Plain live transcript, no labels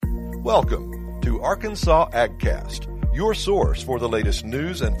Welcome to Arkansas AgCast, your source for the latest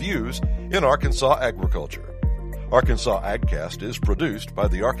news and views in Arkansas agriculture. Arkansas AgCast is produced by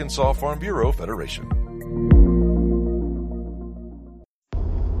the Arkansas Farm Bureau Federation.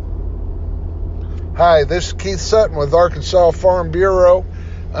 Hi, this is Keith Sutton with Arkansas Farm Bureau.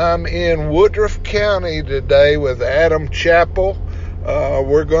 I'm in Woodruff County today with Adam Chappell.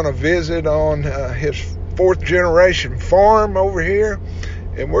 We're going to visit on his fourth generation farm over here,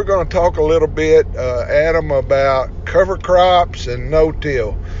 and we're going to talk a little bit, Adam, about cover crops and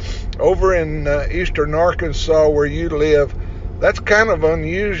no-till. Over in eastern Arkansas where you live, that's kind of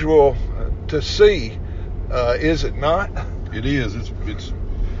unusual to see, is it not? It is. It's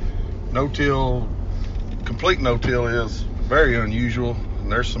no-till. Complete no-till is very unusual,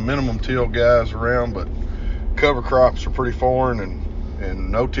 and there's some minimum till guys around, but cover crops are pretty foreign, and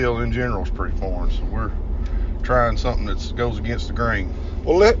no-till in general is pretty foreign, so we're trying something that goes against the grain.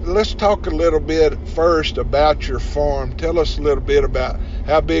 Well, let's talk a little bit first about your farm. Tell us a little bit about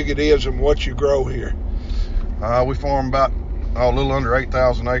how big it is and what you grow here. We farm about a little under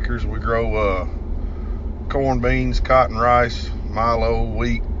 8,000 acres. We grow corn, beans, cotton, rice, milo,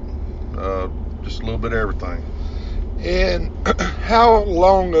 wheat, just a little bit of everything. And how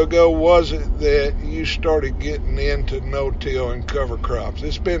long ago was it that you started getting into no-till and cover crops?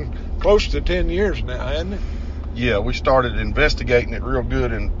 It's been close to 10 years now, hasn't it? Yeah, we started investigating it real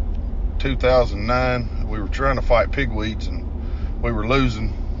good in 2009. We were trying to fight pigweeds, and we were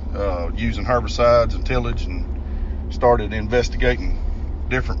losing using herbicides and tillage, and started investigating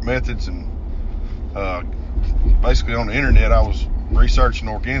different methods. And basically on the internet, I was researching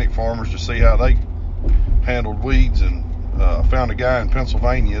organic farmers to see how they handled weeds, and found a guy in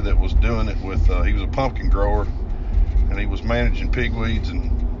Pennsylvania that was doing it with, he was a pumpkin grower, and he was managing pigweeds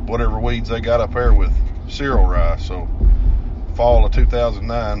and whatever weeds they got up there with cereal rye. So fall of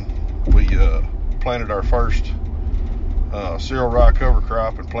 2009, we planted our first cereal rye cover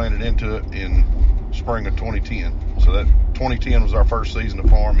crop and planted into it in spring of 2010. So that 2010 was our first season of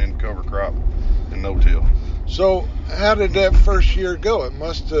farm in cover crop and no-till. So how did that first year go? It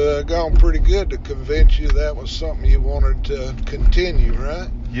must have gone pretty good to convince you that was something you wanted to continue, right?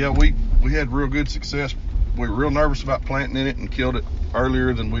 Yeah, we had real good success. We were real nervous about planting in it and killed it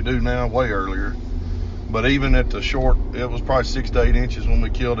earlier than we do now, way earlier. But even at the short, it was probably 6 to 8 inches when we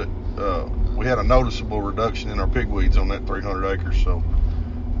killed it. We had a noticeable reduction in our pigweeds on that 300 acres. So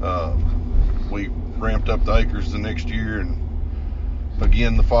we ramped up the acres the next year and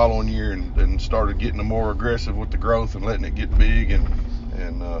again the following year, and started getting more aggressive with the growth and letting it get big. And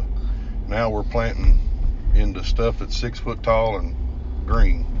now we're planting into stuff that's 6 foot tall and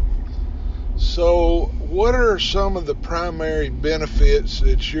green. So what are some of the primary benefits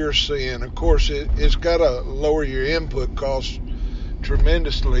that you're seeing? Of course, it's got to lower your input costs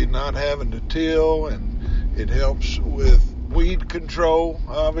tremendously, not having to till, and it helps with weed control,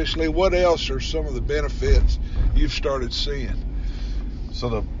 obviously. What else are some of the benefits you've started seeing?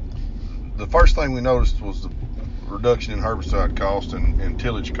 So the first thing we noticed was the reduction in herbicide cost and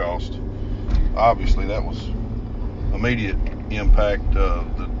tillage cost. Obviously, that was immediate impact.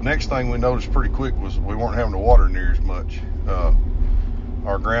 The next thing we noticed pretty quick was we weren't having to water near as much.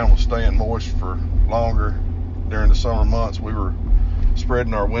 Our ground was staying moist for longer during the summer months. We were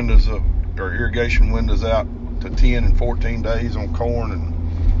spreading our irrigation windows out to 10 and 14 days on corn, and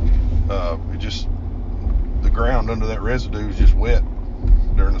the ground under that residue is just wet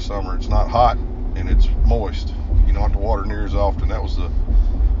during the summer. It's not hot and it's moist. You don't have to water near as often. That was the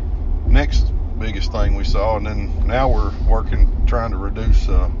next biggest thing we saw. And then now we're trying to reduce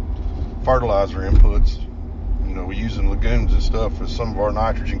fertilizer inputs. We're using legumes and stuff as some of our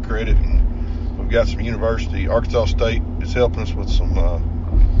nitrogen credit, and we've got some Arkansas State is helping us with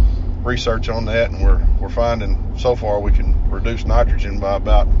some research on that, and we're finding so far we can reduce nitrogen by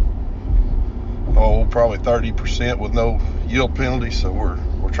about probably 30% with no yield penalty. So we're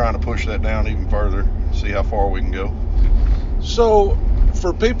trying to push that down even further, see how far we can go. So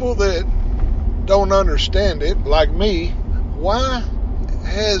for people that don't understand it, like me, why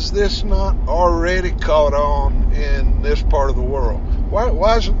has this not already caught on in this part of the world?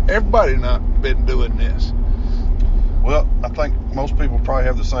 Why hasn't everybody not been doing this? Well, I think most people probably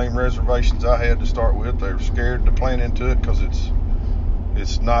have the same reservations I had to start with. They're scared to plant into it because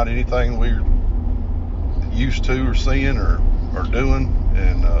it's not anything we're used to or seeing or doing,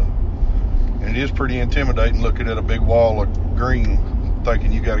 and it is pretty intimidating looking at a big wall of green,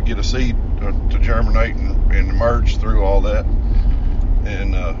 thinking you got to get a seed to germinate and emerge through all that.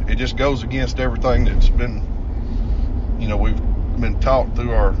 And it just goes against everything that's been, we've been taught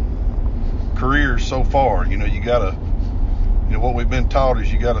through our careers so far. What we've been taught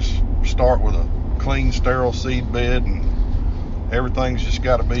is you got to start with a clean, sterile seed bed, and everything's just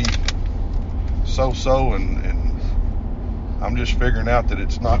got to be so-so, and I'm just figuring out that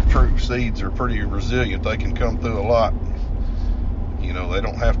it's not true. Seeds are pretty resilient. They can come through a lot. You know, they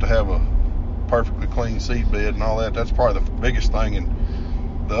don't have to have a perfectly clean seed bed and all that. That's probably the biggest thing.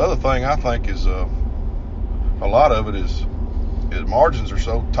 And the other thing I think is a lot of it is margins are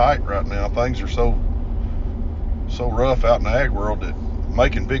so tight right now. Things are so rough out in the ag world that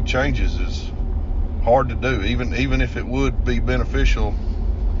making big changes is hard to do, even if it would be beneficial.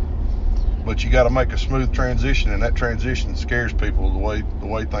 But you got to make a smooth transition, and that transition scares people the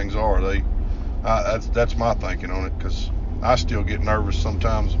way things are. That's my thinking on it, because I still get nervous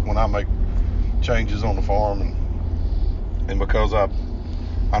sometimes when I make changes on the farm, and because I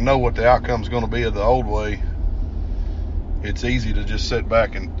know what the outcome's going to be of the old way. It's easy to just sit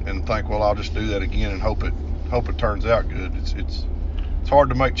back and think, well, I'll just do that again and hope it turns out good. It's hard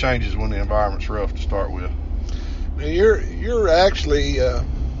to make changes when the environment's rough to start with. Now you're actually a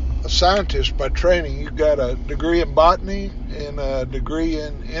scientist by training. You've got a degree in botany and a degree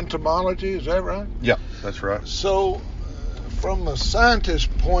in entomology. Is that right? Yeah, that's right. So, from a scientist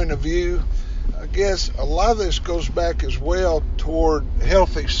point of view, I guess a lot of this goes back as well toward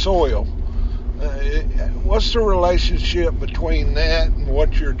healthy soil. What's the relationship between that and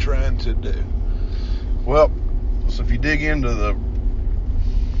what you're trying to do? Well, so if you dig into the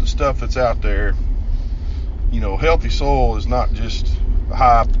stuff that's out there, you know, healthy soil is not just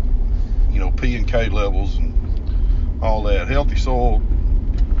high, you know, P and K levels and all that. Healthy soil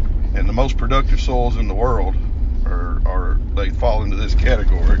and the most productive soils in the world are they fall into this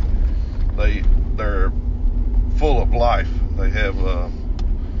category. They're full of life. They have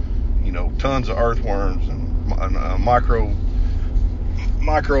you know, tons of earthworms and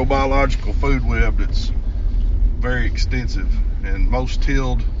microbiological food web that's very extensive, and most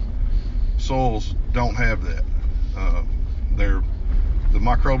tilled soils don't have that. The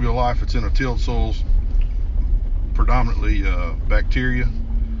microbial life that's in a tilled soil's predominantly bacteria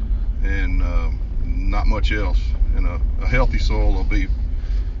and not much else. And a healthy soil will be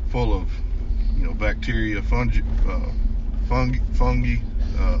full of, you know, bacteria, fungi,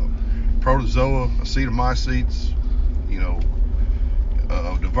 protozoa, acetomycetes, you know,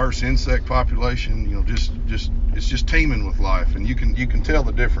 a diverse insect population. You know, just it's just teeming with life, and you can tell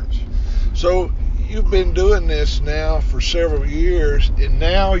the difference. So you've been doing this now for several years, and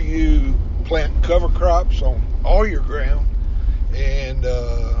now you plant cover crops on all your ground, and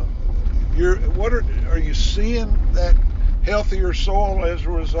are you seeing that healthier soil as a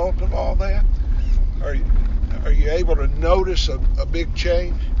result of all that? Are you able to notice a big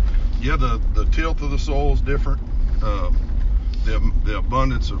change? Yeah, the tilth of the soil is different. The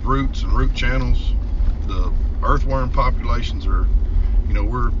abundance of roots and root channels. The earthworm populations are, you know,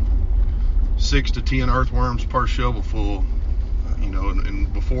 we're 6 to 10 earthworms per shovelful. You know,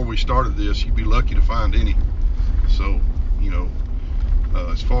 and before we started this, you'd be lucky to find any. So, you know,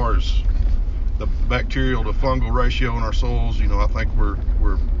 as far as the bacterial to fungal ratio in our soils, you know, I think we're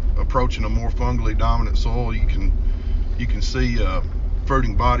approaching a more fungally dominant soil. You can see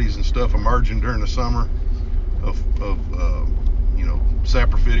fruiting bodies and stuff emerging during the summer of you know,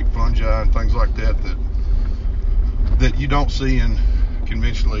 saprophytic fungi and things like that you don't see in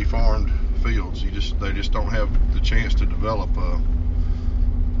conventionally farmed fields. They just don't have the chance to develop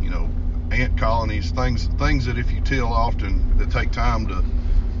you know, ant colonies, things that if you till often that take time to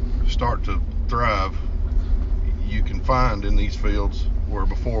start to thrive, you can find in these fields where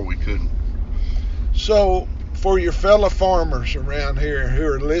before we couldn't. So for your fellow farmers around here who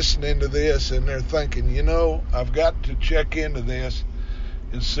are listening to this and they're thinking, you know, I've got to check into this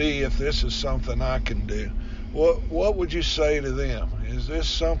and see if this is something I can do, what would you say to them? Is this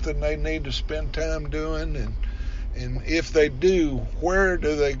something they need to spend time doing? And if they do, where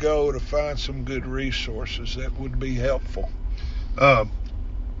do they go to find some good resources that would be helpful?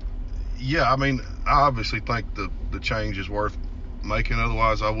 Yeah, I mean, I obviously think the change is worth making.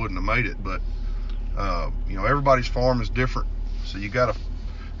 Otherwise, I wouldn't have made it. But you know, everybody's farm is different, so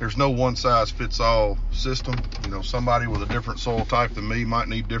there's no one size fits all system. You know, somebody with a different soil type than me might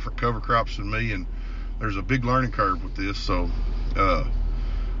need different cover crops than me, and there's a big learning curve with this. So,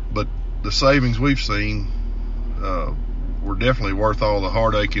 but the savings we've seen were definitely worth all the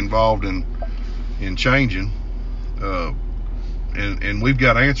heartache involved in changing. And we've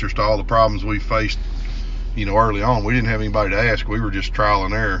got answers to all the problems we faced, you know, early on. We didn't have anybody to ask. We were just trial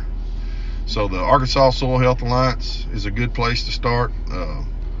and error. So the Arkansas Soil Health Alliance is a good place to start.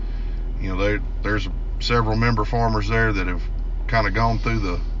 You know, there's several member farmers there that have kind of gone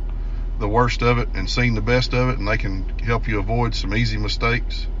through the worst of it and seen the best of it, and they can help you avoid some easy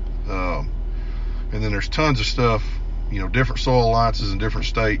mistakes. And then there's tons of stuff, different soil alliances in different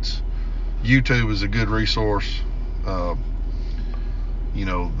states. YouTube is a good resource.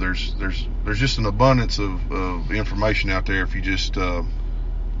 There's just an abundance of information out there if you just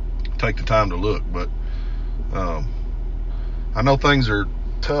take the time to look. But I know things are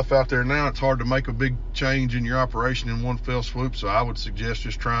tough out there now. It's hard to make a big change in your operation in one fell swoop, so I would suggest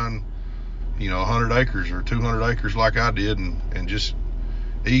just trying 100 acres or 200 acres like I did and just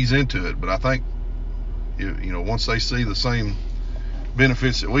ease into it. But I think once they see the same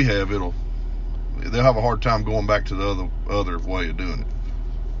benefits that we have, they'll have a hard time going back to the other way of doing it.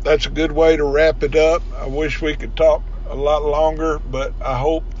 That's a good way to wrap it up. I wish we could talk a lot longer, but I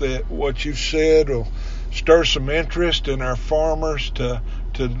hope that what you said will stir some interest in our farmers to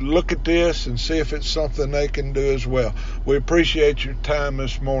look at this and see if it's something they can do as well. We appreciate your time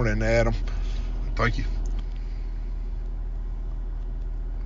this morning, Adam. Thank you.